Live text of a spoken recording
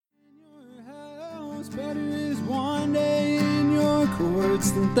knows better is one day in your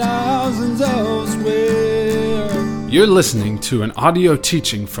courts than thousands elsewhere. You're listening to an audio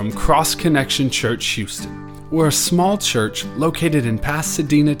teaching from Cross Connection Church, Houston. We're a small church located in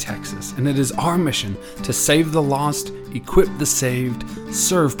Pasadena, Texas, and it is our mission to save the lost, equip the saved,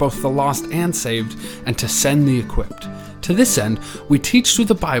 serve both the lost and saved, and to send the equipped. To this end, we teach through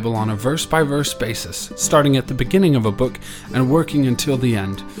the Bible on a verse-by-verse basis, starting at the beginning of a book and working until the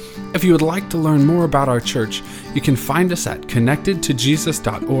end. If you would like to learn more about our church, you can find us at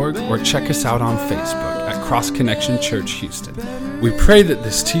connectedtojesus.org or check us out on Facebook at Cross Connection Church Houston. We pray that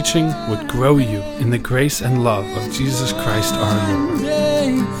this teaching would grow you in the grace and love of Jesus Christ our Lord.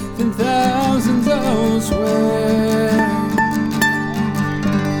 Than thousands elsewhere.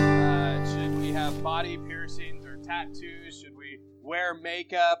 Should we have body piercings or tattoos? Should we wear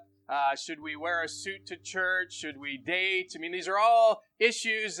makeup? Should we wear a suit to church? Should we date? I mean, these are all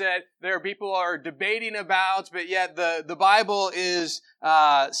issues that there are people are debating about, but yet the Bible is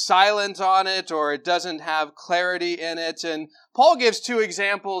silent on it, or it doesn't have clarity in it. And Paul gives two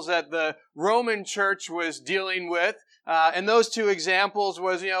examples that the Roman church was dealing with. And those two examples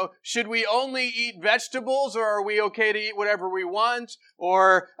was, should we only eat vegetables, or are we okay to eat whatever we want?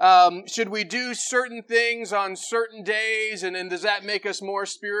 Or should we do certain things on certain days, and does that make us more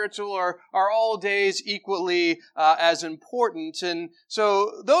spiritual, or are all days equally as important? And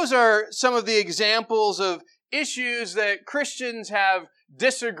so those are some of the examples of issues that Christians have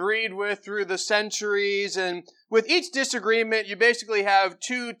disagreed with through the centuries. And with each disagreement, you basically have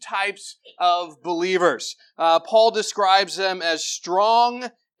two types of believers. Paul describes them as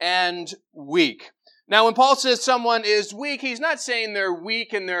strong and weak. Now, when Paul says someone is weak, he's not saying they're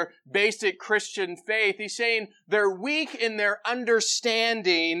weak in their basic Christian faith. He's saying they're weak in their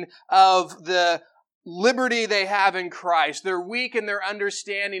understanding of the liberty they have in Christ. They're weak in their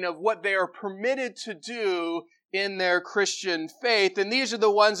understanding of what they are permitted to do in their Christian faith. And these are the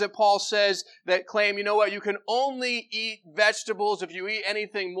ones that Paul says that claim, you can only eat vegetables. If you eat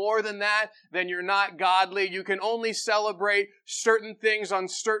anything more than that, then you're not godly. You can only celebrate certain things on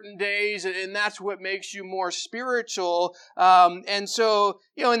certain days, and that's what makes you more spiritual. And so,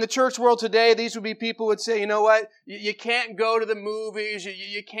 in the church world today, these would be people who would say, you can't go to the movies,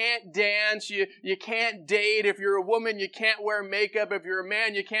 you can't dance, you can't date. If you're a woman, you can't wear makeup. If you're a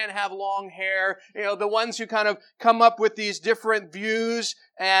man, you can't have long hair. The ones who kind of come up with these different views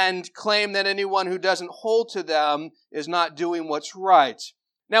and claim that anyone who doesn't hold to them is not doing what's right.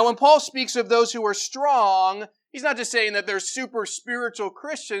 Now, when Paul speaks of those who are strong, he's not just saying that they're super spiritual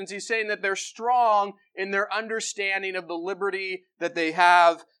Christians. He's saying that they're strong in their understanding of the liberty that they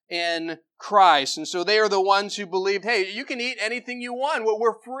have in Christ. And so they are the ones who believe, hey, you can eat anything you want. Well,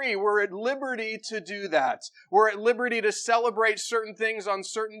 we're free. We're at liberty to do that. We're at liberty to celebrate certain things on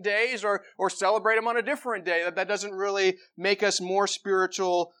certain days, or celebrate them on a different day. That doesn't really make us more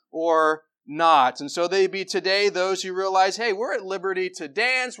spiritual or not. And so they be today those who realize, hey, we're at liberty to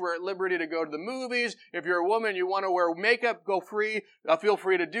dance. We're at liberty to go to the movies. If you're a woman, you want to wear makeup, feel free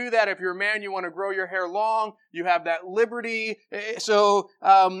to do that. If you're a man, you want to grow your hair long, you have that liberty. So,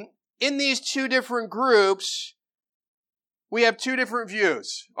 in these two different groups, we have two different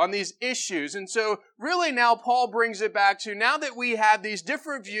views on these issues. And so really now Paul brings it back to, now that we have these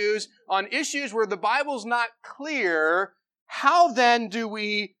different views on issues where the Bible's not clear, how then do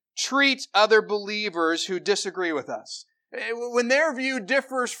we treat other believers who disagree with us? When their view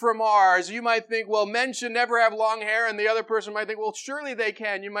differs from ours, you might think, well, men should never have long hair, and the other person might think, well, surely they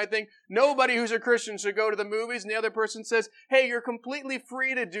can. You might think nobody who's a Christian should go to the movies, and the other person says, hey, you're completely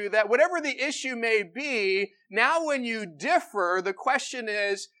free to do that. Whatever the issue may be, now when you differ, the question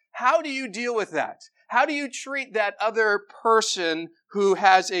is, how do you deal with that? How do you treat that other person who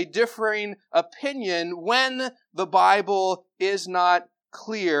has a differing opinion when the Bible is not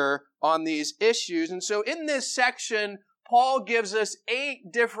clear on these issues? And so in this section, Paul gives us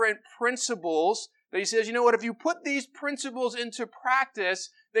 8 different principles that he says, if you put these principles into practice,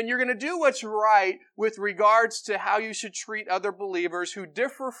 then you're going to do what's right with regards to how you should treat other believers who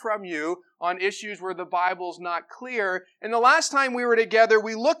differ from you on issues where the Bible's not clear. And the last time we were together,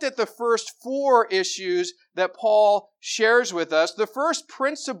 we looked at the first 4 issues that Paul shares with us. The first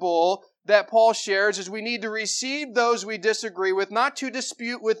principle that Paul shares is we need to receive those we disagree with, not to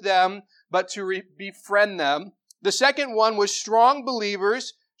dispute with them, but to befriend them. The second one was strong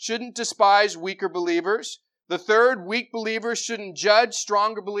believers shouldn't despise weaker believers. The third, weak believers shouldn't judge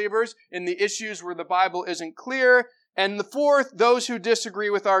stronger believers in the issues where the Bible isn't clear. And the fourth, those who disagree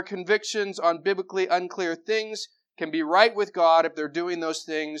with our convictions on biblically unclear things can be right with God if they're doing those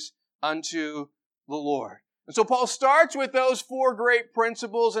things unto the Lord. And so Paul starts with those 4 great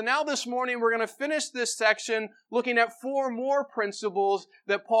principles, and now this morning we're going to finish this section looking at 4 more principles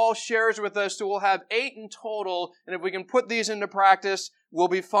that Paul shares with us, so we'll have 8 in total, and if we can put these into practice, we'll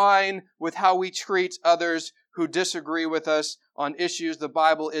be fine with how we treat others who disagree with us on issues the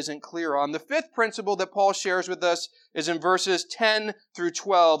Bible isn't clear on. The 5th principle that Paul shares with us is in verses 10 through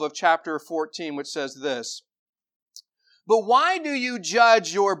 12 of chapter 14, which says this: "But why do you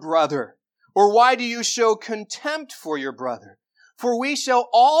judge your brother? Or why do you show contempt for your brother? For we shall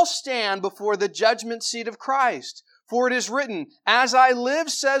all stand before the judgment seat of Christ. For it is written, 'As I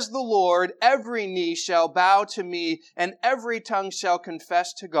live, says the Lord, every knee shall bow to me, and every tongue shall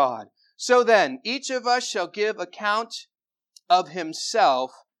confess to God.' So then, each of us shall give account of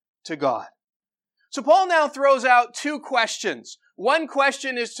himself to God." So Paul now throws out 2 questions. One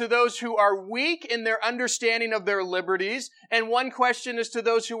question is to those who are weak in their understanding of their liberties, and one question is to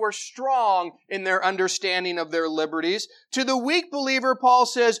those who are strong in their understanding of their liberties. To the weak believer, Paul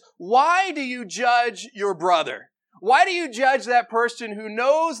says, why do you judge your brother? Why do you judge that person who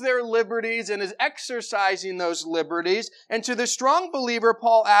knows their liberties and is exercising those liberties? And to the strong believer,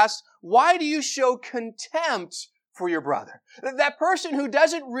 Paul asks, why do you show contempt for your brother? That person who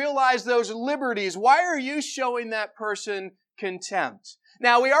doesn't realize those liberties, why are you showing that person contempt?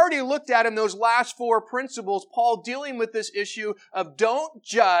 Now, we already looked at in those last 4 principles, Paul dealing with this issue of don't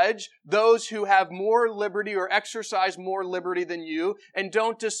judge those who have more liberty or exercise more liberty than you, and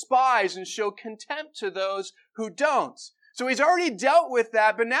don't despise and show contempt to those who don't. So he's already dealt with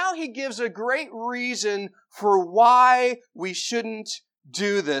that, but now he gives a great reason for why we shouldn't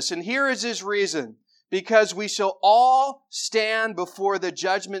do this. And here is his reason: because we shall all stand before the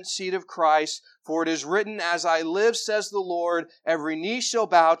judgment seat of Christ. For it is written, 'As I live, says the Lord, every knee shall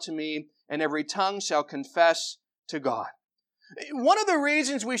bow to me, and every tongue shall confess to God.'" One of the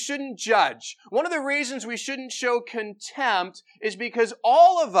reasons we shouldn't judge, one of the reasons we shouldn't show contempt is because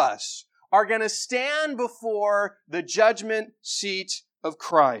all of us are going to stand before the judgment seat of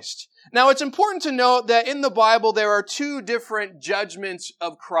Christ. Now, it's important to note that in the Bible, there are 2 different judgments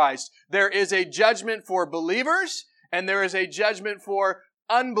of Christ. There is a judgment for believers, and there is a judgment for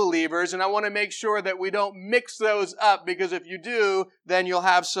unbelievers. And I want to make sure that we don't mix those up, because if you do, then you'll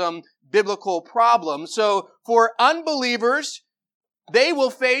have some biblical problems. So, for unbelievers, they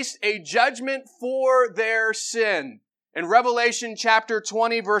will face a judgment for their sin. In Revelation chapter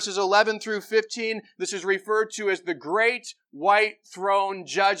 20, verses 11 through 15, this is referred to as the Great White Throne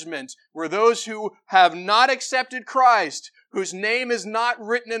Judgment, where those who have not accepted Christ, whose name is not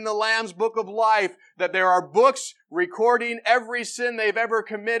written in the Lamb's Book of Life, that there are books recording every sin they've ever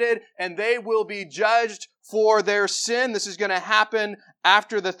committed, and they will be judged for their sin. This is going to happen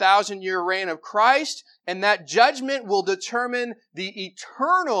after the 1,000-year reign of Christ, and that judgment will determine the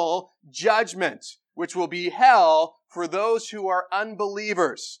eternal judgment, which will be hell for those who are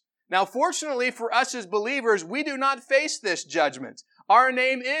unbelievers. Now, fortunately for us as believers, we do not face this judgment. Our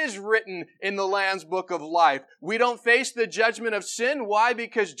name is written in the Lamb's Book of Life. We don't face the judgment of sin. Why?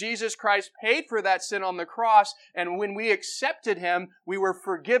 Because Jesus Christ paid for that sin on the cross, and when we accepted Him, we were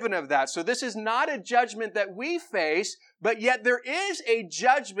forgiven of that. So this is not a judgment that we face, but yet there is a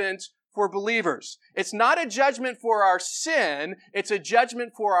judgment for believers. It's not a judgment for our sin, it's a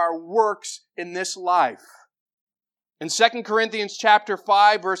judgment for our works in this life. In 2 Corinthians chapter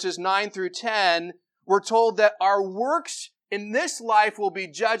 5, verses 9 through 10, we're told that our works in this life will be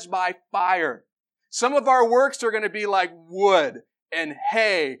judged by fire. Some of our works are going to be like wood and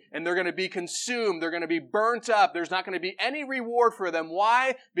hay, and they're going to be consumed. They're going to be burnt up. There's not going to be any reward for them.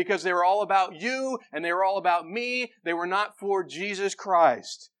 Why? Because they were all about you, and they were all about me. They were not for Jesus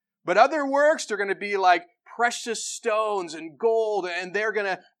Christ. But other works, they're going to be like precious stones and gold, and they're going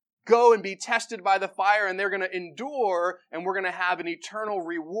to go and be tested by the fire, and they're going to endure, and we're going to have an eternal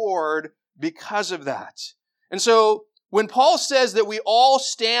reward because of that. And so, when Paul says that we all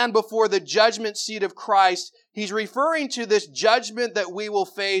stand before the judgment seat of Christ, he's referring to this judgment that we will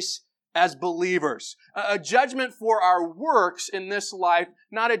face as believers. A judgment for our works in this life,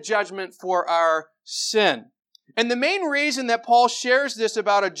 not a judgment for our sin. And the main reason that Paul shares this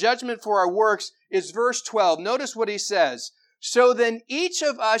about a judgment for our works is verse 12. Notice what he says. So then each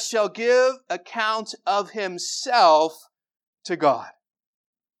of us shall give account of himself to God.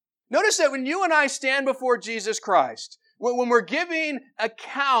 Notice that when you and I stand before Jesus Christ, when we're giving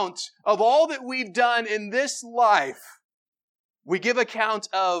account of all that we've done in this life, we give account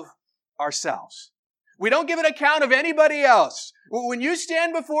of ourselves. We don't give an account of anybody else. When you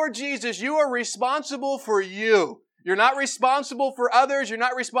stand before Jesus, you are responsible for you. You're not responsible for others. You're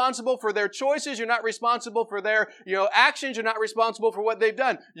not responsible for their choices. You're not responsible for their, actions. You're not responsible for what they've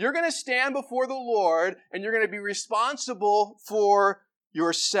done. You're going to stand before the Lord and you're going to be responsible for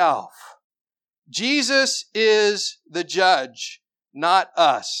yourself. Jesus is the judge, not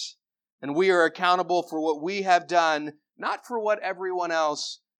us. And we are accountable for what we have done, not for what everyone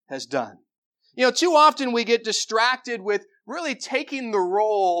else has done. Too often we get distracted with really taking the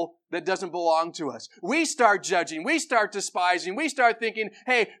role that doesn't belong to us. We start judging. We start despising. We start thinking,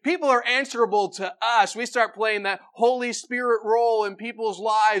 hey, people are answerable to us. We start playing that Holy Spirit role in people's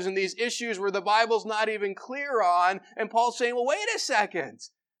lives and these issues where the Bible's not even clear on. And Paul's saying, well, wait a second.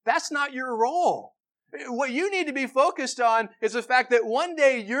 That's not your role. What you need to be focused on is the fact that one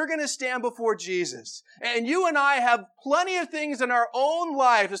day you're going to stand before Jesus. And you and I have plenty of things in our own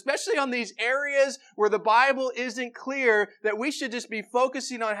life, especially on these areas where the Bible isn't clear, that we should just be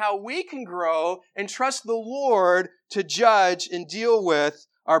focusing on how we can grow and trust the Lord to judge and deal with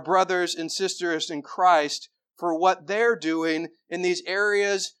our brothers and sisters in Christ for what they're doing in these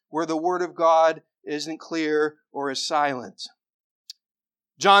areas where the Word of God isn't clear or is silent.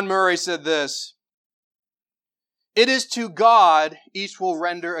 John Murray said this, "It is to God each will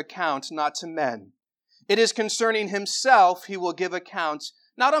render account, not to men. It is concerning himself he will give account,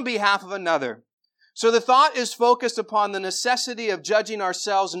 not on behalf of another. So the thought is focused upon the necessity of judging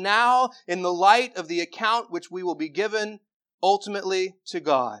ourselves now in the light of the account which we will be given ultimately to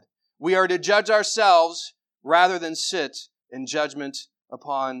God. We are to judge ourselves rather than sit in judgment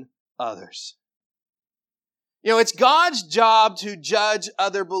upon others." It's God's job to judge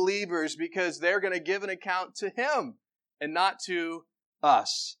other believers because they're going to give an account to Him and not to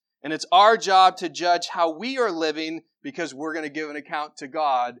us. And it's our job to judge how we are living because we're going to give an account to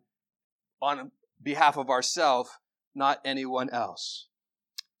God on behalf of ourselves, not anyone else.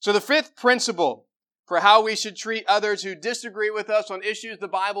 So the fifth principle for how we should treat others who disagree with us on issues the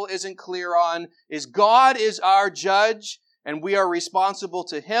Bible isn't clear on is God is our judge and we are responsible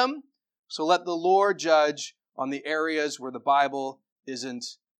to Him. So let the Lord judge on the areas where the Bible isn't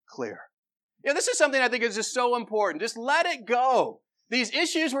clear. This is something I think is just so important. Just let it go. These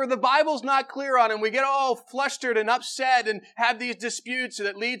issues where the Bible's not clear on and we get all flustered and upset and have these disputes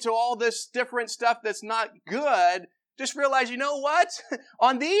that lead to all this different stuff that's not good. Just realize, you know what?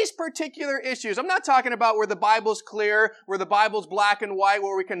 On these particular issues, I'm not talking about where the Bible's clear, where the Bible's black and white,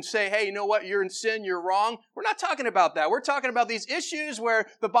 where we can say, hey, you know what? You're in sin, you're wrong. We're not talking about that. We're talking about these issues where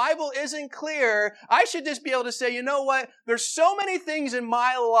the Bible isn't clear. I should just be able to say, you know what? There's so many things in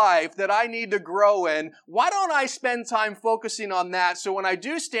my life that I need to grow in. Why don't I spend time focusing on that so when I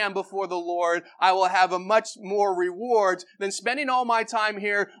do stand before the Lord, I will have a much more reward than spending all my time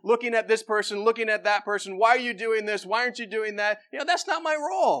here looking at this person, looking at that person. Why are you doing this? Why aren't you doing that? That's not my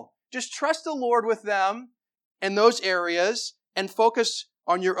role. Just trust the Lord with them in those areas and focus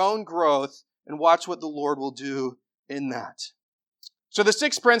on your own growth and watch what the Lord will do in that. So the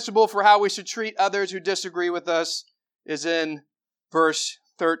sixth principle for how we should treat others who disagree with us is in verse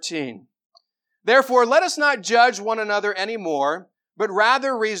 13. "Therefore, let us not judge one another anymore, but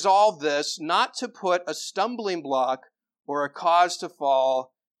rather resolve this, not to put a stumbling block or a cause to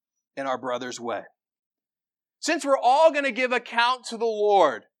fall in our brother's way." Since we're all going to give account to the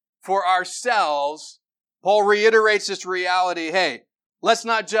Lord for ourselves, Paul reiterates this reality, hey, let's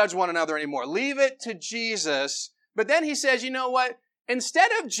not judge one another anymore. Leave it to Jesus. But then he says, you know what?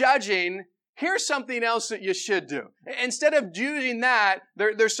 Instead of judging, here's something else that you should do. Instead of doing that,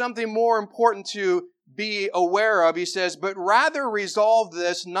 there's something more important to be aware of. He says, but rather resolve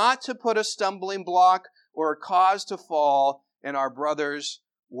this, not to put a stumbling block or a cause to fall in our brother's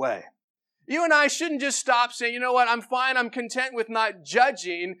way. You and I shouldn't just stop saying, you know what, I'm fine, I'm content with not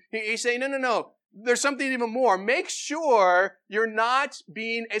judging. He's saying, no. There's something even more. Make sure you're not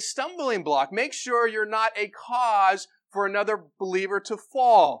being a stumbling block. Make sure you're not a cause for another believer to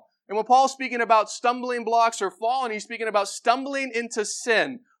fall. And when Paul's speaking about stumbling blocks or falling, he's speaking about stumbling into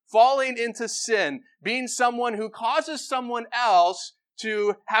sin, falling into sin, being someone who causes someone else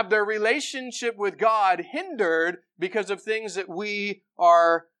to have their relationship with God hindered because of things that we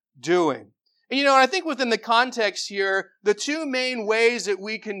are doing. And I think within the context here, the two main ways that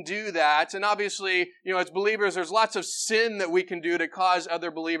we can do that, and obviously, as believers, there's lots of sin that we can do to cause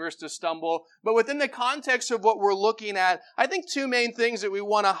other believers to stumble. But within the context of what we're looking at, I think two main things that we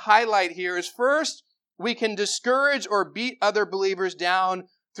want to highlight here is first, we can discourage or beat other believers down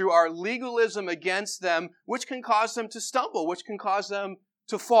through our legalism against them, which can cause them to stumble, which can cause them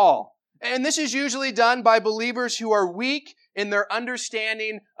to fall. And this is usually done by believers who are weak in their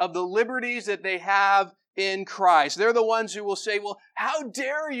understanding of the liberties that they have in Christ. They're the ones who will say, well, how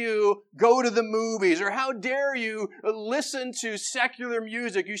dare you go to the movies, or how dare you listen to secular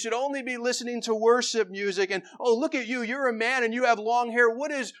music? You should only be listening to worship music. And, oh, look at you. You're a man and you have long hair.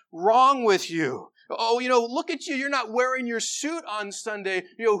 What is wrong with you? Oh, look at you. You're not wearing your suit on Sunday.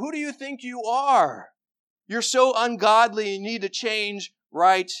 Who do you think you are? You're so ungodly. You need to change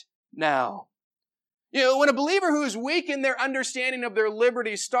right now. When a believer who is weak in their understanding of their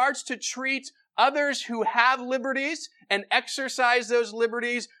liberty starts to treat others who have liberties and exercise those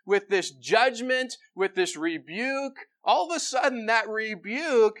liberties with this judgment, with this rebuke, all of a sudden that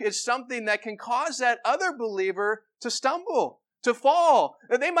rebuke is something that can cause that other believer to stumble, to fall.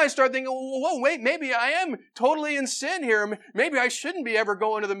 They might start thinking, whoa, wait, maybe I am totally in sin here. Maybe I shouldn't be ever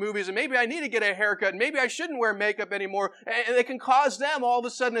going to the movies, and maybe I need to get a haircut. Maybe I shouldn't wear makeup anymore. And it can cause them all of a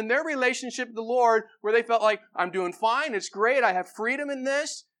sudden in their relationship with the Lord, where they felt like, I'm doing fine, it's great, I have freedom in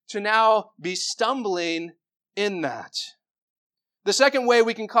this, to now be stumbling in that. The second way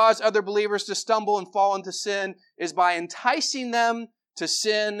we can cause other believers to stumble and fall into sin is by enticing them to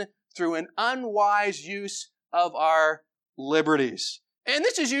sin through an unwise use of our liberties. And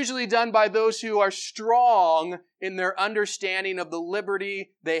this is usually done by those who are strong in their understanding of the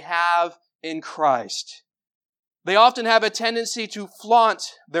liberty they have in Christ. They often have a tendency to flaunt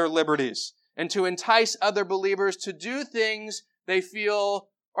their liberties and to entice other believers to do things they feel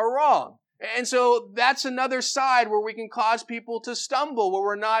are wrong. And so that's another side where we can cause people to stumble, where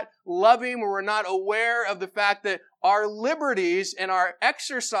we're not loving, where we're not aware of the fact that our liberties and our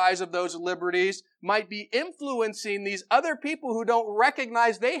exercise of those liberties might be influencing these other people who don't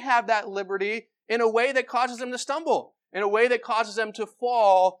recognize they have that liberty in a way that causes them to stumble, in a way that causes them to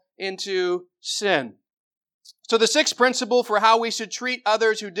fall into sin. So the sixth principle for how we should treat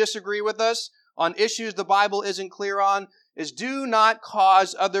others who disagree with us on issues the Bible isn't clear on is do not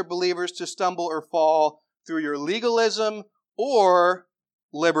cause other believers to stumble or fall through your legalism or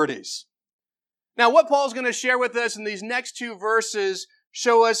liberties. Now, what Paul's going to share with us in these next two verses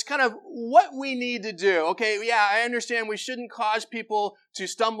show us kind of what we need to do. Okay, yeah, I understand we shouldn't cause people to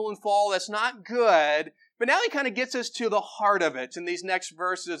stumble and fall. That's not good. But now he kind of gets us to the heart of it in these next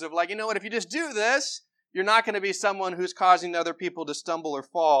verses of like, you know what, if you just do this, you're not going to be someone who's causing other people to stumble or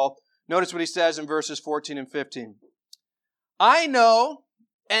fall. Notice what he says in verses 14 and 15. I know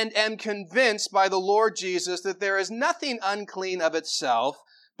and am convinced by the Lord Jesus that there is nothing unclean of itself,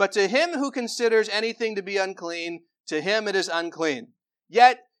 but to him who considers anything to be unclean, to him it is unclean.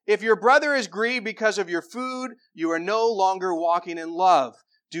 Yet, if your brother is grieved because of your food, you are no longer walking in love.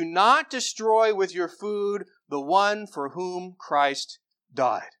 Do not destroy with your food the one for whom Christ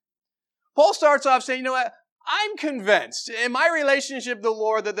died. Paul starts off saying, you know what? I'm convinced in my relationship with the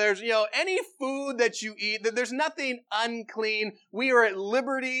Lord that there's, any food that you eat, that there's nothing unclean. We are at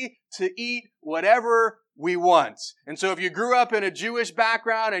liberty to eat whatever we want. And so if you grew up in a Jewish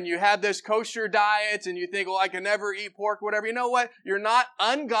background and you had this kosher diet and you think, well, I can never eat pork, whatever, you know what? You're not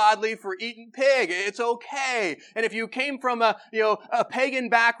ungodly for eating pig. It's okay. And if you came from a pagan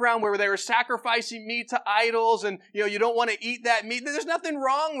background where they were sacrificing meat to idols and, you don't want to eat that meat, there's nothing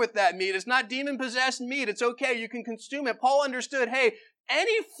wrong with that meat. It's not demon-possessed meat. It's okay. You can consume it. Paul understood, hey,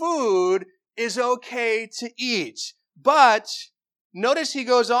 any food is okay to eat. But notice he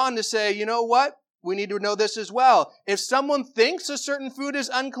goes on to say, you know what? We need to know this as well. If someone thinks a certain food is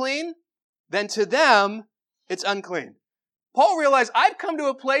unclean, then to them, it's unclean. Paul realized, I've come to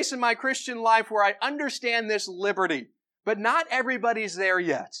a place in my Christian life where I understand this liberty, but not everybody's there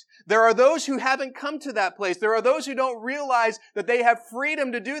yet. There are those who haven't come to that place. There are those who don't realize that they have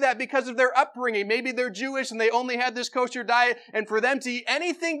freedom to do that because of their upbringing. Maybe they're Jewish and they only had this kosher diet, and for them to eat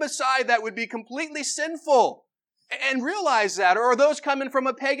anything beside that would be completely sinful. And realize that. Or those coming from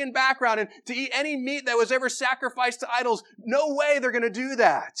a pagan background and to eat any meat that was ever sacrificed to idols, no way they're going to do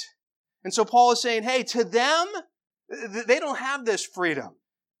that. And so Paul is saying, hey, to them, they don't have this freedom.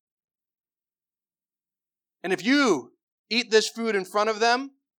 And if you eat this food in front of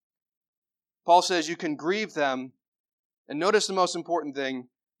them, Paul says you can grieve them. And notice the most important thing,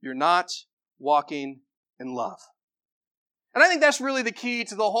 you're not walking in love. And I think that's really the key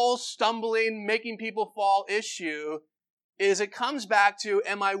to the whole stumbling, making people fall issue, is it comes back to,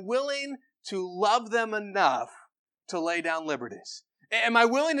 am I willing to love them enough to lay down liberties? Am I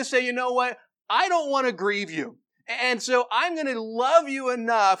willing to say, you know what? I don't want to grieve you. And so I'm going to love you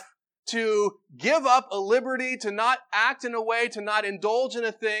enough to give up a liberty, to not act in a way, to not indulge in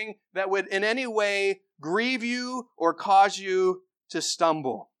a thing that would in any way grieve you or cause you to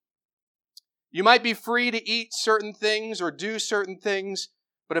stumble. You might be free to eat certain things or do certain things,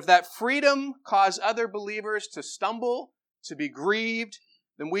 but if that freedom caused other believers to stumble, to be grieved,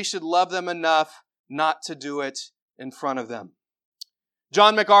 then we should love them enough not to do it in front of them.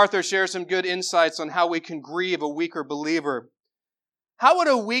 John MacArthur shares some good insights on how we can grieve a weaker believer. How would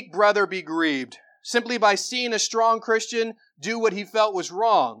a weak brother be grieved? Simply by seeing a strong Christian do what he felt was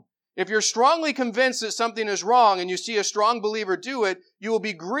wrong. If you're strongly convinced that something is wrong and you see a strong believer do it, you will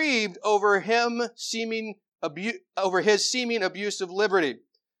be grieved over his seeming abuse of liberty.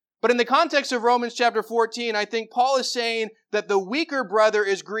 But in the context of Romans chapter 14, I think Paul is saying that the weaker brother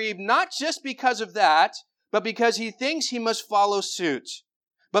is grieved not just because of that, but because he thinks he must follow suit.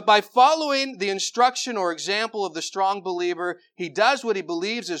 But by following the instruction or example of the strong believer, he does what he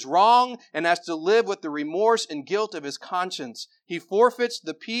believes is wrong and has to live with the remorse and guilt of his conscience. He forfeits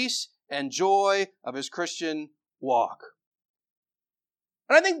the peace and joy of his Christian walk.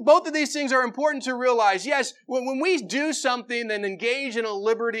 And I think both of these things are important to realize. Yes, when we do something and engage in a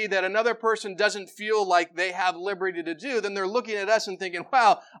liberty that another person doesn't feel like they have liberty to do, then they're looking at us and thinking,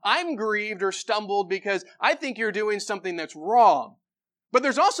 wow, I'm grieved or stumbled because I think you're doing something that's wrong. But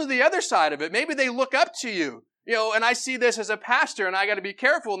there's also the other side of it. Maybe they look up to you, and I see this as a pastor and I got to be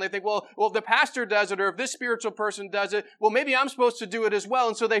careful. And they think, well, if the pastor does it or if this spiritual person does it, well, maybe I'm supposed to do it as well.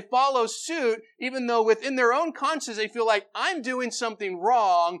 And so they follow suit, even though within their own conscience, they feel like I'm doing something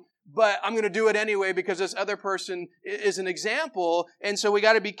wrong, but I'm going to do it anyway because this other person is an example. And so we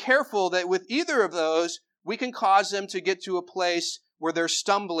got to be careful that with either of those, we can cause them to get to a place where they're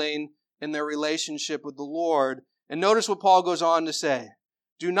stumbling in their relationship with the Lord. And notice what Paul goes on to say.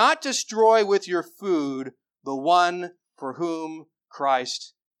 Do not destroy with your food the one for whom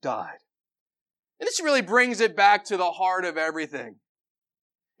Christ died. And this really brings it back to the heart of everything.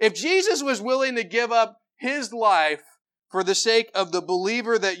 If Jesus was willing to give up his life for the sake of the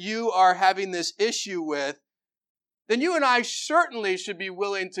believer that you are having this issue with, then you and I certainly should be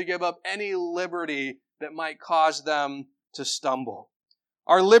willing to give up any liberty that might cause them to stumble.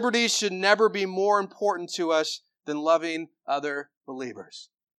 Our liberties should never be more important to us than loving other believers.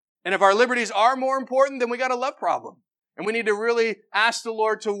 And if our liberties are more important, then we got a love problem. And we need to really ask the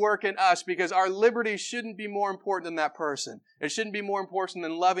Lord to work in us because our liberties shouldn't be more important than that person. It shouldn't be more important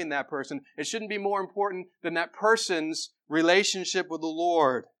than loving that person. It shouldn't be more important than that person's relationship with the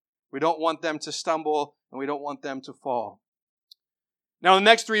Lord. We don't want them to stumble and we don't want them to fall. Now, in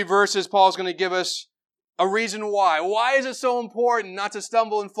the next 3 verses, Paul's going to give us a reason why. Why is it so important not to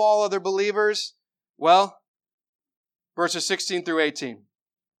stumble and fall other believers? Well, verses 16 through 18.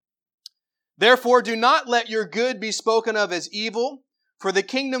 Therefore, do not let your good be spoken of as evil, for the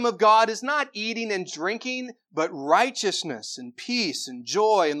kingdom of God is not eating and drinking, but righteousness and peace and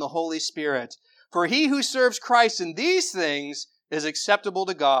joy in the Holy Spirit. For he who serves Christ in these things is acceptable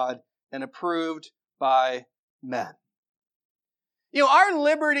to God and approved by men. Our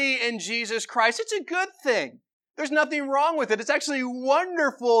liberty in Jesus Christ, it's a good thing. There's nothing wrong with it. It's actually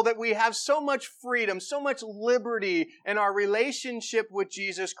wonderful that we have so much freedom, so much liberty in our relationship with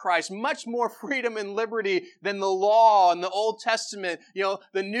Jesus Christ. Much more freedom and liberty than the law and the Old Testament.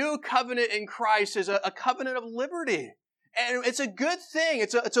 The new covenant in Christ is a covenant of liberty. And it's a good thing.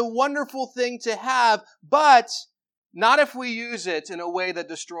 It's a wonderful thing to have, but not if we use it in a way that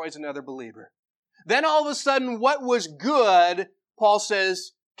destroys another believer. Then all of a sudden, what was good, Paul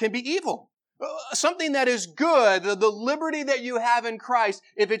says, can be evil. Something that is good, the liberty that you have in Christ,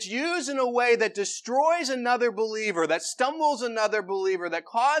 if it's used in a way that destroys another believer, that stumbles another believer, that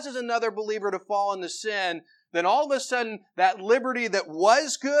causes another believer to fall into sin, then all of a sudden that liberty that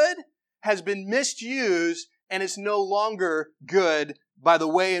was good has been misused and it's no longer good by the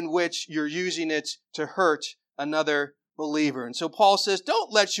way in which you're using it to hurt another believer. And so Paul says,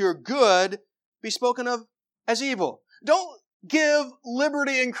 don't let your good be spoken of as evil. Don't give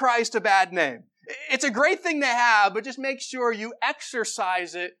liberty in Christ a bad name. It's a great thing to have, but just make sure you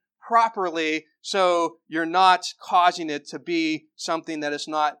exercise it properly so you're not causing it to be something that it's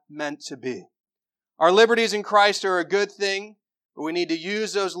not meant to be. Our liberties in Christ are a good thing, but we need to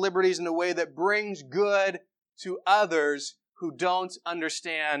use those liberties in a way that brings good to others who don't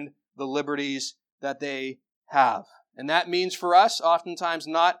understand the liberties that they have. And that means for us, oftentimes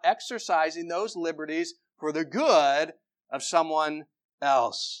not exercising those liberties for the good of someone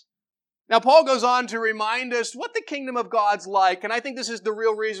else. Now, Paul goes on to remind us what the kingdom of God's like, and I think this is the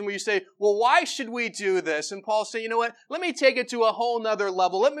real reason where you say, well, why should we do this? And Paul said, you know what? Let me take it to a whole nother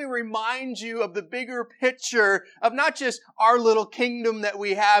level. Let me remind you of the bigger picture of not just our little kingdom that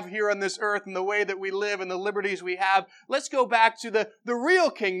we have here on this earth and the way that we live and the liberties we have. Let's go back to the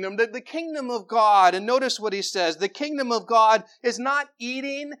real kingdom, the kingdom of God. And notice what he says. The kingdom of God is not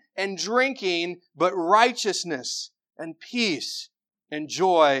eating and drinking, but righteousness and peace and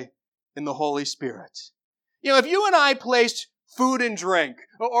joy in the Holy Spirit. If you and I placed food and drink,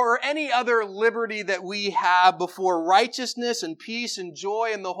 or any other liberty that we have before righteousness and peace and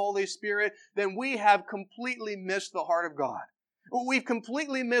joy in the Holy Spirit, then we have completely missed the heart of God. We've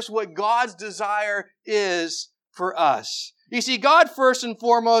completely missed what God's desire is for us. You see, God, first and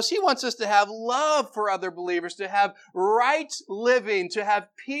foremost, He wants us to have love for other believers, to have right living, to have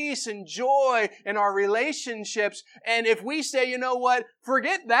peace and joy in our relationships. And if we say, you know what,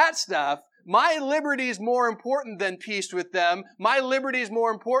 forget that stuff, my liberty is more important than peace with them. My liberty is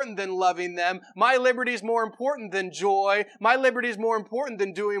more important than loving them. My liberty is more important than joy. My liberty is more important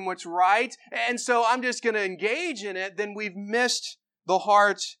than doing what's right. And so I'm just going to engage in it. Then we've missed the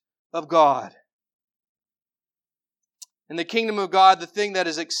heart of God. In the kingdom of God, the thing that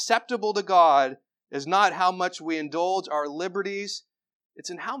is acceptable to God is not how much we indulge our liberties. It's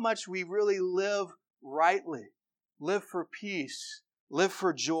in how much we really live rightly, live for peace, live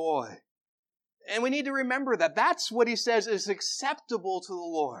for joy. And we need to remember that that's what He says is acceptable to the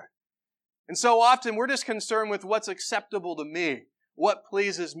Lord. And so often we're just concerned with what's acceptable to me, what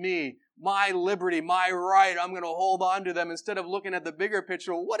pleases me, my liberty, my right, I'm going to hold on to them instead of looking at the bigger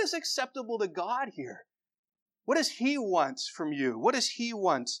picture. What is acceptable to God here? What does He want from you? What does He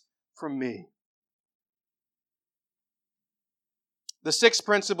want from me? The sixth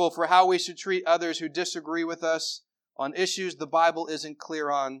principle for how we should treat others who disagree with us on issues the Bible isn't clear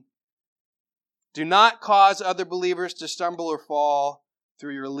on. Do not cause other believers to stumble or fall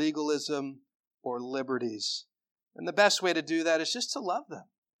through your legalism or liberties. And the best way to do that is just to love them.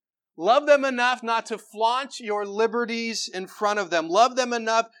 Love them enough not to flaunt your liberties in front of them. Love them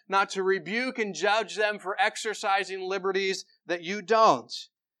enough not to rebuke and judge them for exercising liberties that you don't.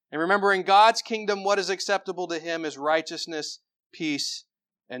 And remember, in God's kingdom, what is acceptable to Him is righteousness, peace,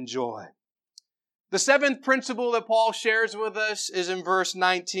 and joy. The seventh principle that Paul shares with us is in verse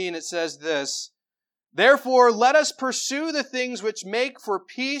 19. It says this, "Therefore, let us pursue the things which make for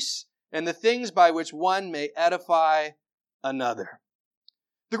peace and the things by which one may edify another."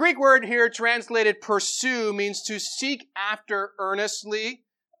 The Greek word here translated pursue means to seek after earnestly,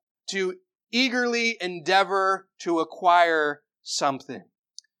 to eagerly endeavor to acquire something.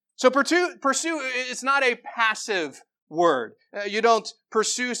 So pursue is not a passive word. You don't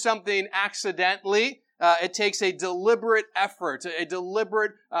pursue something accidentally. It takes a deliberate effort, a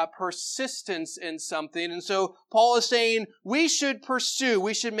deliberate persistence in something. And so Paul is saying we should pursue,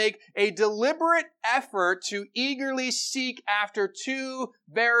 we should make a deliberate effort to eagerly seek after two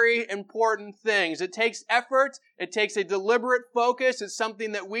very important things. It takes effort. It takes a deliberate focus. It's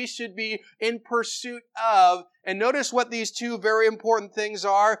something that we should be in pursuit of. And notice what these two very important things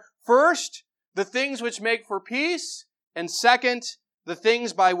are. First, the things which make for peace. And second, the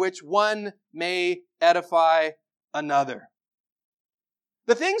things by which one may edify another.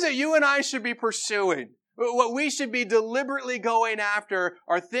 The things that you and I should be pursuing, what we should be deliberately going after,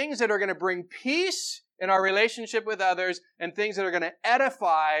 are things that are going to bring peace in our relationship with others and things that are going to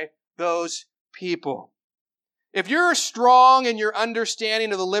edify those people. If you're strong in your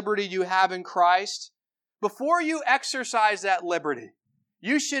understanding of the liberty you have in Christ, before you exercise that liberty,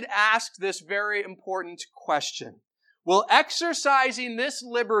 you should ask this very important question. Will exercising this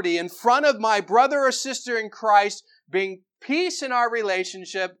liberty in front of my brother or sister in Christ bring peace in our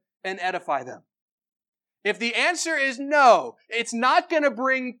relationship and edify them? If the answer is no, it's not going to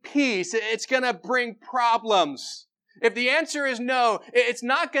bring peace. It's going to bring problems. If the answer is no, it's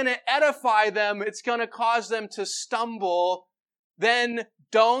not going to edify them. It's going to cause them to stumble. Then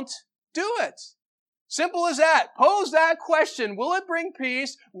don't do it. Simple as that. Pose that question. Will it bring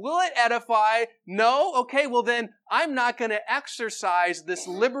peace? Will it edify? No? Okay, well then, I'm not going to exercise this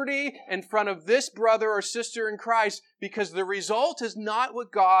liberty in front of this brother or sister in Christ because the result is not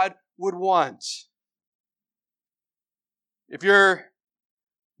what God would want. If you're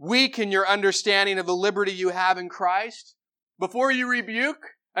weak in your understanding of the liberty you have in Christ, before you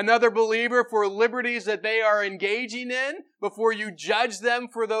rebuke another believer for liberties that they are engaging in, before you judge them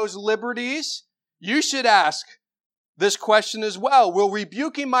for those liberties, you should ask this question as well. Will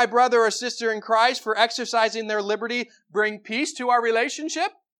rebuking my brother or sister in Christ for exercising their liberty bring peace to our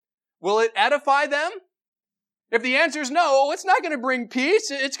relationship? Will it edify them? If the answer is no, it's not going to bring peace.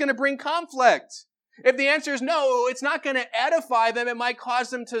 It's going to bring conflict. If the answer is no, it's not going to edify them. It might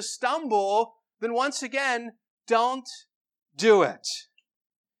cause them to stumble. Then once again, don't do it.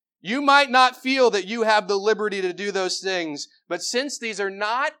 You might not feel that you have the liberty to do those things, but since these are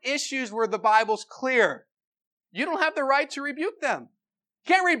not issues where the Bible's clear, you don't have the right to rebuke them.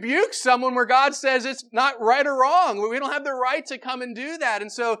 You can't rebuke someone where God says it's not right or wrong. We don't have the right to come and do that.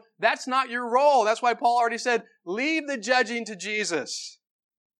 And so that's not your role. That's why Paul already said, leave the judging to Jesus.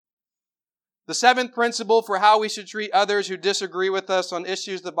 The seventh principle for how we should treat others who disagree with us on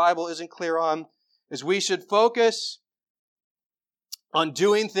issues the Bible isn't clear on is we should focus on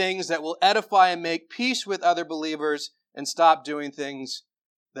doing things that will edify and make peace with other believers and stop doing things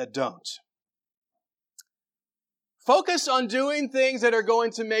that don't. Focus on doing things that are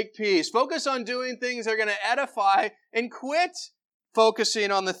going to make peace. Focus on doing things that are going to edify, and quit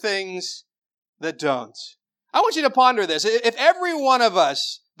focusing on the things that don't. I want you to ponder this. If every one of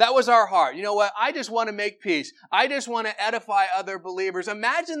us, that was our heart. You know what? I just want to make peace. I just want to edify other believers.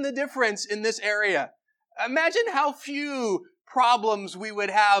 Imagine the difference in this area. Imagine how few problems we would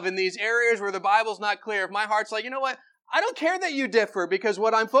have in these areas where the Bible's not clear. If my heart's like, you know what? I don't care that you differ, because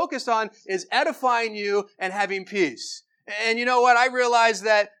what I'm focused on is edifying you and having peace. And you know what? I realize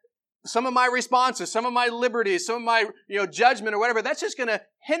that some of my responses, some of my liberties, some of my judgment or whatever, that's just going to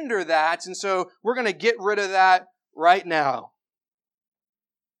hinder that. And so we're going to get rid of that right now.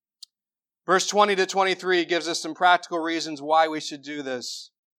 Verse 20 to 23 gives us some practical reasons why we should do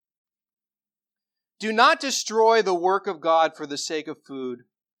this. Do not destroy the work of God for the sake of food.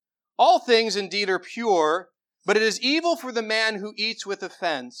 All things indeed are pure, but it is evil for the man who eats with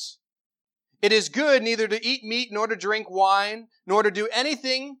offense. It is good neither to eat meat nor to drink wine, nor to do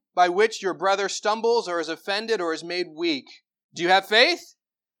anything by which your brother stumbles or is offended or is made weak. Do you have faith?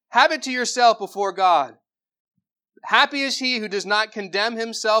 Have it to yourself before God. Happy is he who does not condemn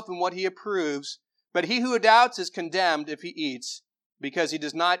himself in what he approves, but he who doubts is condemned if he eats, because he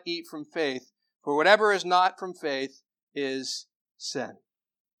does not eat from faith. For whatever is not from faith is sin.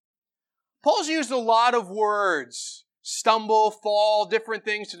 Paul's used a lot of words, stumble, fall, different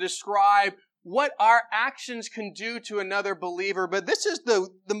things to describe what our actions can do to another believer. But this is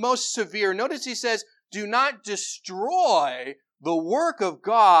the most severe. Notice he says, do not destroy the work of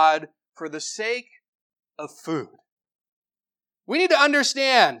God for the sake of food. We need to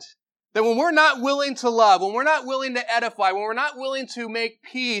understand that when we're not willing to love, when we're not willing to edify, when we're not willing to make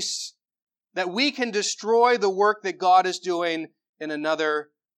peace, that we can destroy the work that God is doing in another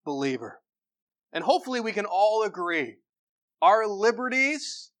believer. And hopefully we can all agree, our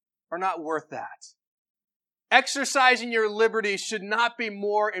liberties are not worth that. Exercising your liberties should not be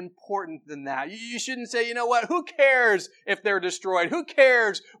more important than that. You shouldn't say, you know what, who cares if they're destroyed? Who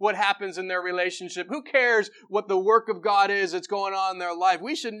cares what happens in their relationship? Who cares what the work of God is that's going on in their life?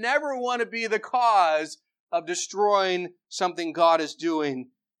 We should never want to be the cause of destroying something God is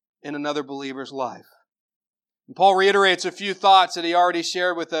doing in another believer's life. And Paul reiterates a few thoughts that he already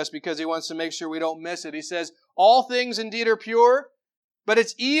shared with us because he wants to make sure we don't miss it. He says, all things indeed are pure, but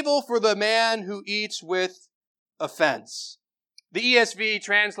it's evil for the man who eats with offense. The ESV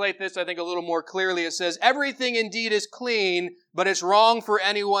translates this, I think, a little more clearly. It says, everything indeed is clean, but it's wrong for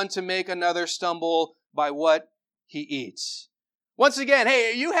anyone to make another stumble by what he eats. Once again,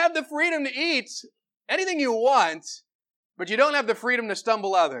 hey, you have the freedom to eat anything you want, but you don't have the freedom to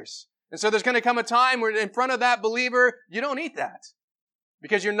stumble others. And so there's going to come a time where in front of that believer, you don't eat that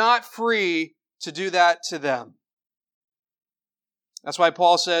because you're not free to do that to them. That's why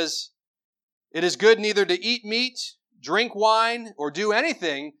Paul says, it is good neither to eat meat, drink wine, or do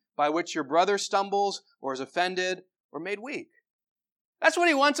anything by which your brother stumbles or is offended or made weak. That's what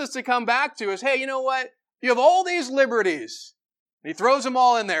he wants us to come back to is, hey, you know what? You have all these liberties. And he throws them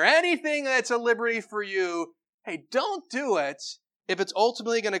all in there. Anything that's a liberty for you, hey, don't do it if it's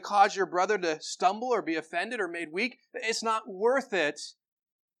ultimately going to cause your brother to stumble or be offended or made weak. It's not worth it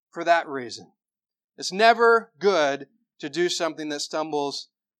for that reason. It's never good to do something that stumbles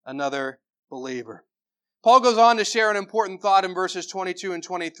another believer. Paul goes on to share an important thought in verses 22 and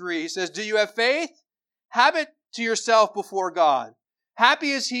 23. He says, do you have faith? Have it to yourself before God.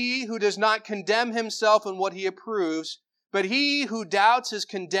 Happy is he who does not condemn himself in what he approves, but he who doubts is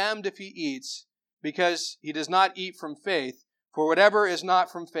condemned if he eats, because he does not eat from faith. For whatever is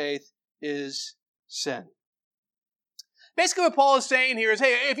not from faith is sin. Basically what Paul is saying here is,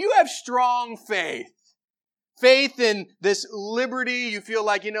 hey, if you have strong faith in this liberty, you feel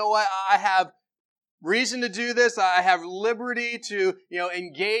like, you know what, I have reason to do this, I have liberty to,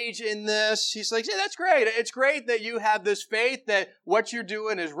 engage in this. He's like, yeah, that's great. It's great that you have this faith that what you're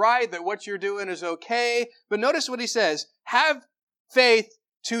doing is right, that what you're doing is okay. But notice what he says, have faith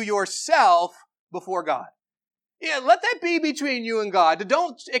to yourself before God. Yeah, let that be between you and God.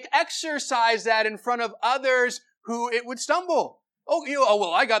 Don't exercise that in front of others who it would stumble. Oh,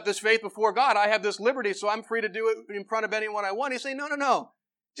 well, I got this faith before God. I have this liberty, so I'm free to do it in front of anyone I want. You say, no.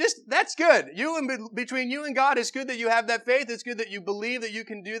 Just, that's good. Between you and God, it's good that you have that faith. It's good that you believe that you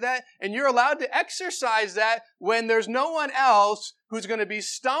can do that. And you're allowed to exercise that when there's no one else who's going to be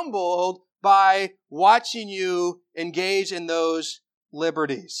stumbled by watching you engage in those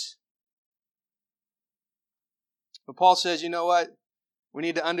liberties. But Paul says, you know what? We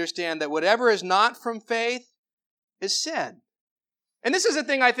need to understand that whatever is not from faith is sin. And this is a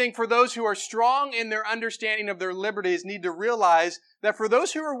thing I think for those who are strong in their understanding of their liberties need to realize that for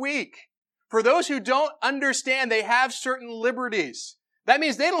those who are weak, for those who don't understand they have certain liberties, that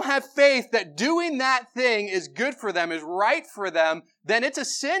means they don't have faith that doing that thing is good for them, is right for them, then it's a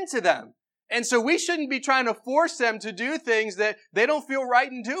sin to them. And so we shouldn't be trying to force them to do things that they don't feel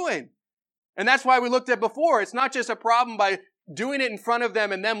right in doing. And that's why we looked at before. It's not just a problem by doing it in front of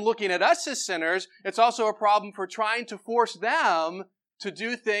them and them looking at us as sinners. It's also a problem for trying to force them to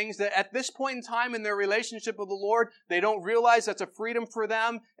do things that at this point in time in their relationship with the Lord, they don't realize that's a freedom for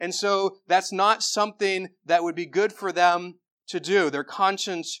them. And so that's not something that would be good for them to do. Their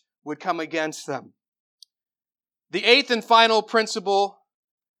conscience would come against them. The eighth and final principle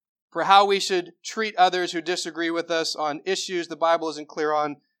for how we should treat others who disagree with us on issues the Bible isn't clear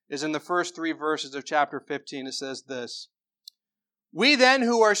on is in the first 3 verses of chapter 15. It says this: "We then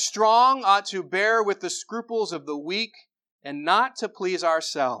who are strong ought to bear with the scruples of the weak and not to please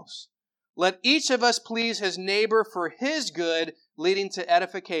ourselves. Let each of us please his neighbor for his good, leading to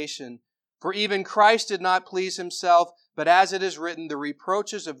edification. For even Christ did not please himself, but as it is written, the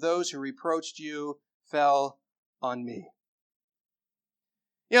reproaches of those who reproached you fell on me."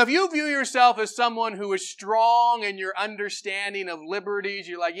 You know, if you view yourself as someone who is strong in your understanding of liberties,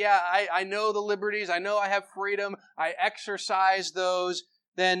 you're like, yeah, I know the liberties, I know I have freedom, I exercise those,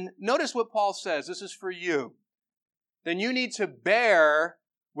 then notice what Paul says. This is for you. Then you need to bear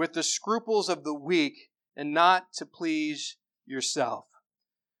with the scruples of the weak and not to please yourself.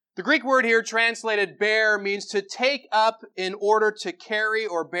 The Greek word here translated bear means to take up in order to carry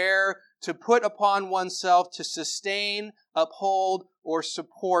or bear, to put upon oneself, to sustain, uphold, or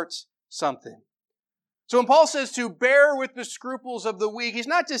support something. So when Paul says to bear with the scruples of the weak, he's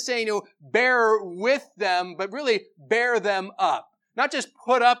not just saying, bear with them, but really bear them up. Not just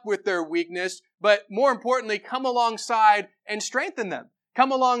put up with their weakness, but more importantly, come alongside and strengthen them.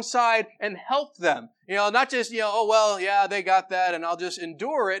 Come alongside and help them. Not just, oh, well, yeah, they got that and I'll just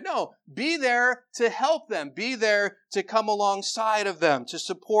endure it. No, be there to help them. Be there to come alongside of them, to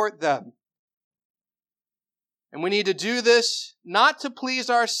support them. And we need to do this not to please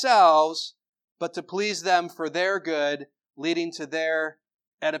ourselves, but to please them for their good, leading to their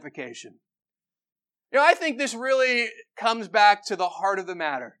edification. I think this really comes back to the heart of the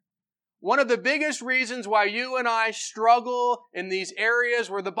matter. One of the biggest reasons why you and I struggle in these areas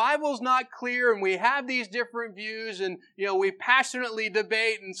where the Bible's not clear and we have these different views and, we passionately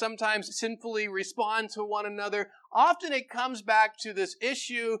debate and sometimes sinfully respond to one another, often it comes back to this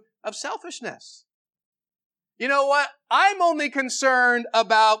issue of selfishness. You know what? I'm only concerned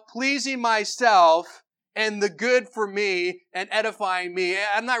about pleasing myself and the good for me and edifying me.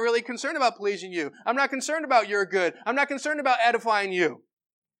 I'm not really concerned about pleasing you. I'm not concerned about your good. I'm not concerned about edifying you.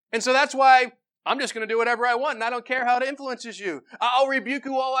 And so that's why I'm just going to do whatever I want, and I don't care how it influences you. I'll rebuke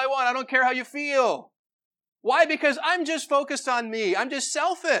you all I want. I don't care how you feel. Why? Because I'm just focused on me. I'm just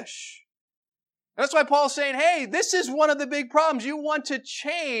selfish. And that's why Paul's saying, hey, this is one of the big problems. You want to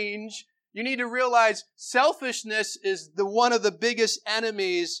change, you need to realize selfishness is one of the biggest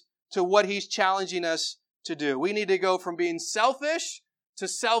enemies to what he's challenging us to do. We need to go from being selfish to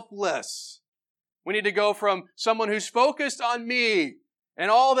selfless. We need to go from someone who's focused on me and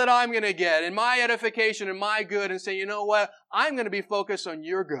all that I'm going to get and my edification and my good and say, you know what? I'm going to be focused on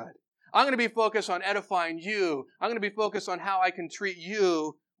your good. I'm going to be focused on edifying you. I'm going to be focused on how I can treat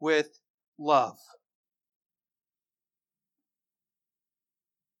you with love.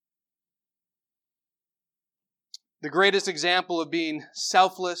 The greatest example of being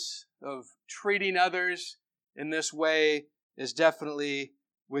selfless, of treating others in this way, is definitely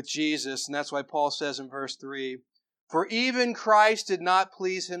with Jesus. And that's why Paul says in verse 3, "For even Christ did not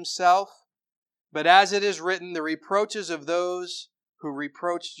please himself, but as it is written, the reproaches of those who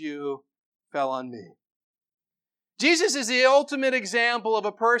reproached you fell on me." Jesus is the ultimate example of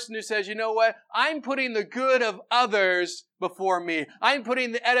a person who says, you know what? I'm putting the good of others before me. I'm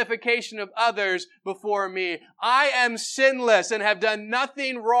putting the edification of others before me. I am sinless and have done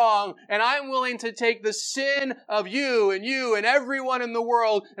nothing wrong, and I'm willing to take the sin of you and everyone in the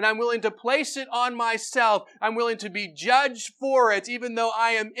world, and I'm willing to place it on myself. I'm willing to be judged for it, even though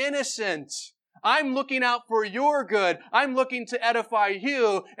I am innocent. I'm looking out for your good. I'm looking to edify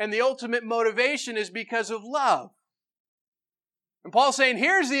you, and the ultimate motivation is because of love. And Paul's saying,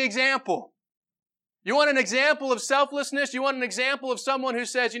 here's the example. You want an example of selflessness? You want an example of someone who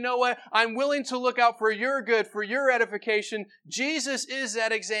says, you know what? I'm willing to look out for your good, for your edification. Jesus is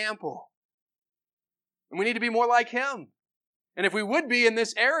that example. And we need to be more like him. And if we would be in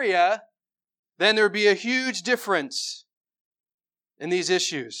this area, then there would be a huge difference in these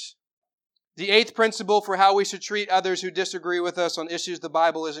issues. The 8th principle for how we should treat others who disagree with us on issues the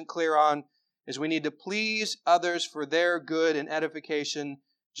Bible isn't clear on is we need to please others for their good and edification,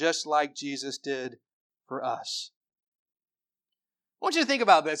 just like Jesus did for us. I want you to think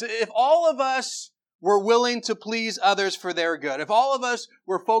about this. If all of us were willing to please others for their good, if all of us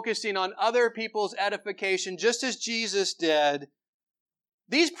were focusing on other people's edification just as Jesus did,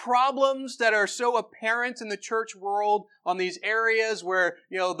 these problems that are so apparent in the church world on these areas where,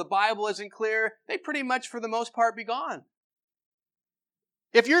 the Bible isn't clear, they pretty much for the most part be gone.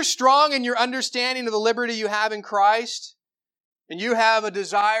 If you're strong in your understanding of the liberty you have in Christ, and you have a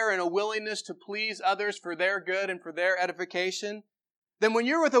desire and a willingness to please others for their good and for their edification, then when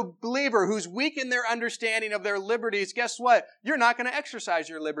you're with a believer who's weak in their understanding of their liberties, guess what? You're not going to exercise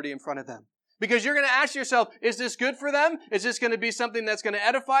your liberty in front of them. Because you're going to ask yourself, is this good for them? Is this going to be something that's going to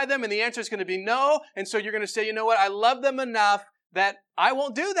edify them? And the answer is going to be no. And so you're going to say, you know what? I love them enough that I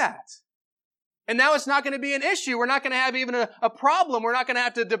won't do that. And now it's not going to be an issue. We're not going to have even a problem. We're not going to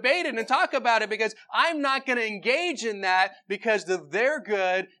have to debate it and talk about it because I'm not going to engage in that because of their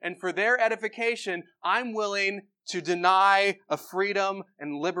good and for their edification, I'm willing to deny a freedom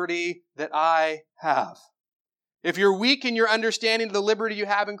and liberty that I have. If you're weak in your understanding of the liberty you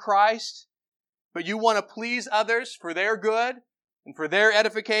have in Christ, but you want to please others for their good and for their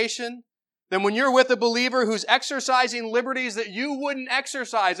edification, then when you're with a believer who's exercising liberties that you wouldn't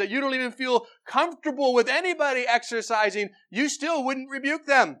exercise, that you don't even feel comfortable with anybody exercising, you still wouldn't rebuke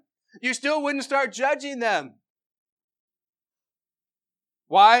them. You still wouldn't start judging them.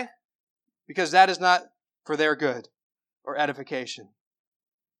 Why? Because that is not for their good or edification.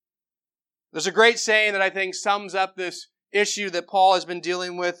 There's a great saying that I think sums up this issue that Paul has been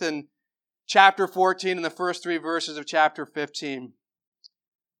dealing with in chapter 14 and the first 3 verses of chapter 15.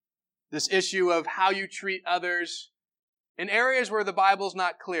 This issue of how you treat others in areas where the Bible's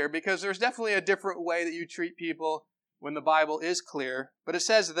not clear, because there's definitely a different way that you treat people when the Bible is clear. But it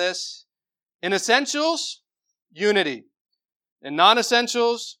says this: in essentials, unity. In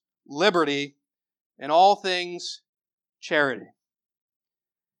non-essentials, liberty. In all things, charity.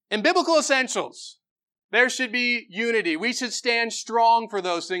 In biblical essentials, there should be unity. We should stand strong for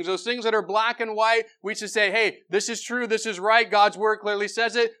those things. Those things that are black and white, we should say, hey, this is true, this is right, God's Word clearly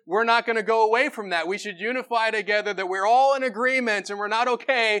says it. We're not going to go away from that. We should unify together that we're all in agreement and we're not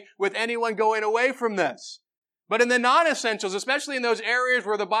okay with anyone going away from this. But in the non-essentials, especially in those areas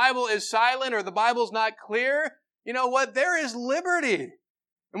where the Bible is silent or the Bible's not clear, you know what? There is liberty.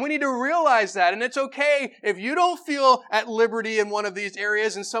 And we need to realize that. And it's okay if you don't feel at liberty in one of these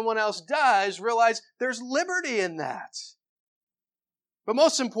areas and someone else does, realize there's liberty in that. But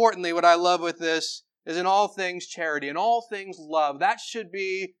most importantly, what I love with this is in all things charity, in all things love. That should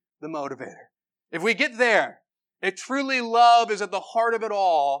be the motivator. If we get there, if truly love is at the heart of it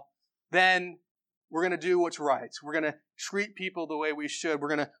all, then we're going to do what's right. We're going to treat people the way we should. We're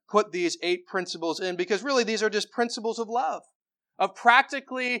going to put these 8 principles in because really these are just principles of love. Of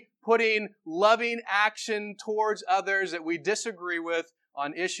practically putting loving action towards others that we disagree with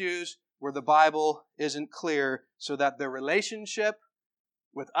on issues where the Bible isn't clear, so that the relationship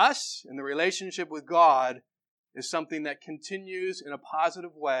with us and the relationship with God is something that continues in a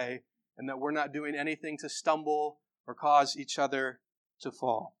positive way and that we're not doing anything to stumble or cause each other to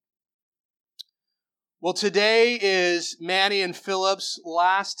fall. Well, today is Manny and Philip's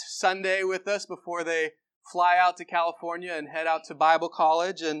last Sunday with us before they fly out to California and head out to Bible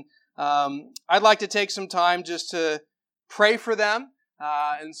college. And I'd like to take some time just to pray for them.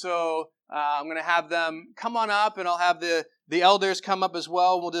 And so I'm going to have them come on up, and I'll have the elders come up as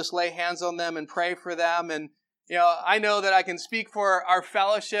well. We'll just lay hands on them and pray for them. And, I know that I can speak for our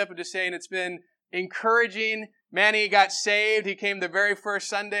fellowship and just saying it's been encouraging. Manny got saved. He came the very first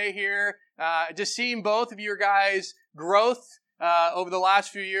Sunday here. Just seeing both of your guys' growth over the last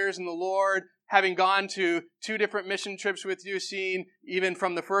few years in the Lord, having gone to 2 different mission trips with you, seeing even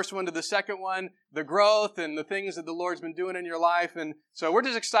from the first one to the second one, the growth and the things that the Lord's been doing in your life. And so we're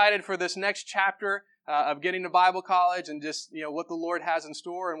just excited for this next chapter of getting to Bible college and just, what the Lord has in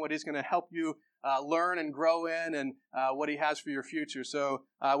store and what He's going to help you learn and grow in and what He has for your future. So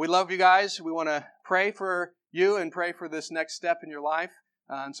we love you guys. We want to pray for you and pray for this next step in your life.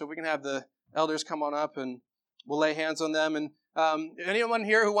 And so we can have the elders come on up and we'll lay hands on them. And anyone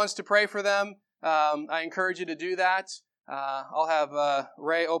here who wants to pray for them, I encourage you to do that. I'll have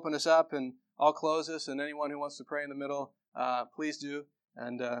Ray open us up and I'll close us. And anyone who wants to pray in the middle, please do.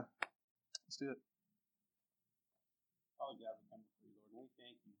 And let's do it.